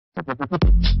Hey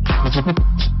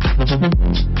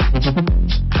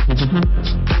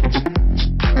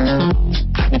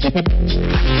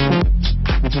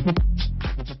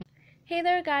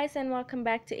there guys, and welcome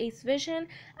back to Ace Vision.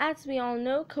 As we all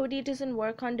know, Kodi doesn't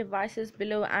work on devices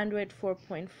below Android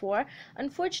 4.4.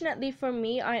 Unfortunately for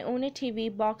me, I own a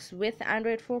TV box with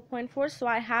Android 4.4, so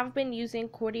I have been using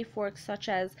Kodi forks such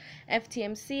as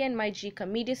FTMC and my Jika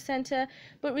Media Center,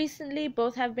 but recently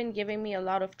both have been giving me a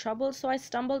lot of trouble, so I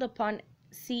stumbled upon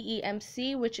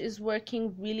CEMC, which is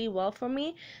working really well for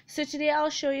me. So today I'll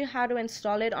show you how to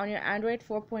install it on your Android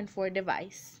 4.4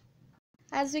 device.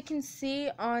 As you can see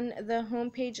on the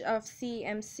homepage of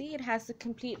CEMC, it has the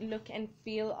complete look and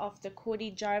feel of the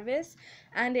Kodi Jarvis,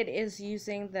 and it is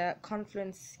using the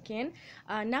Confluence skin.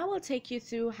 Now we'll take you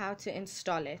through how to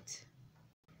install it.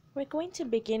 We're going to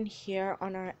begin here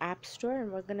on our App Store,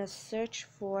 and we're going to search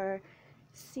for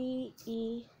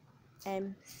CEMC.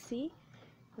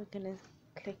 We're going to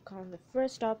click on the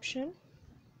first option,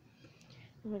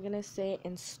 and we're going to say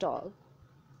install.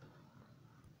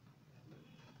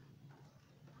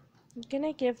 I'm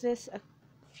gonna give this a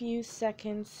few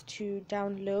seconds to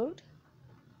download.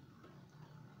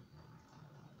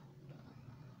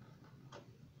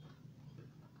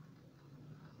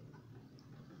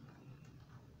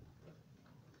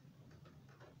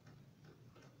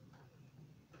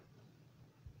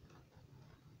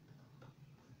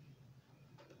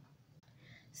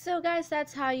 So guys,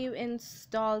 that's how you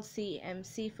install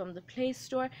CEMC from the Play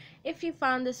Store. If you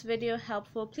found this video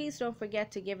helpful, please don't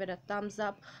forget to give it a thumbs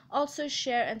up. Also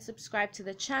share and subscribe to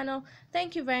the channel.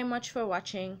 Thank you very much for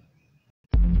watching.